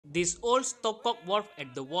This old stopcock valve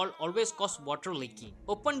at the wall always caused water leaking.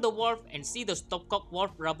 Open the valve and see the stopcock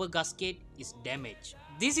valve rubber gasket is damaged.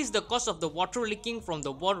 This is the cause of the water leaking from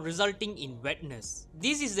the valve resulting in wetness.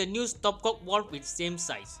 This is the new stopcock valve with same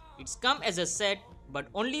size. It's come as a set, but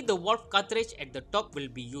only the valve cartridge at the top will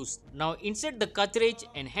be used. Now insert the cartridge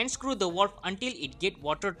and hand screw the valve until it get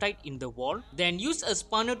watertight in the wall. Then use a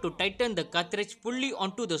spanner to tighten the cartridge fully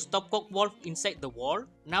onto the stopcock valve inside the wall.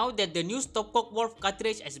 Now that the new stopcock valve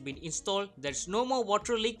cartridge has been installed, there's no more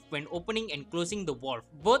water leak when opening and closing the valve,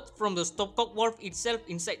 both from the stopcock valve itself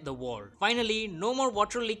inside the wall. Finally, no more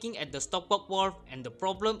water leaking at the stopcock valve and the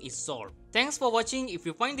problem is solved. Thanks for watching. If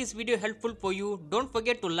you find this video helpful for you, don't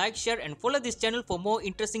forget to like, share and follow this channel for more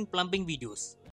interesting plumbing videos.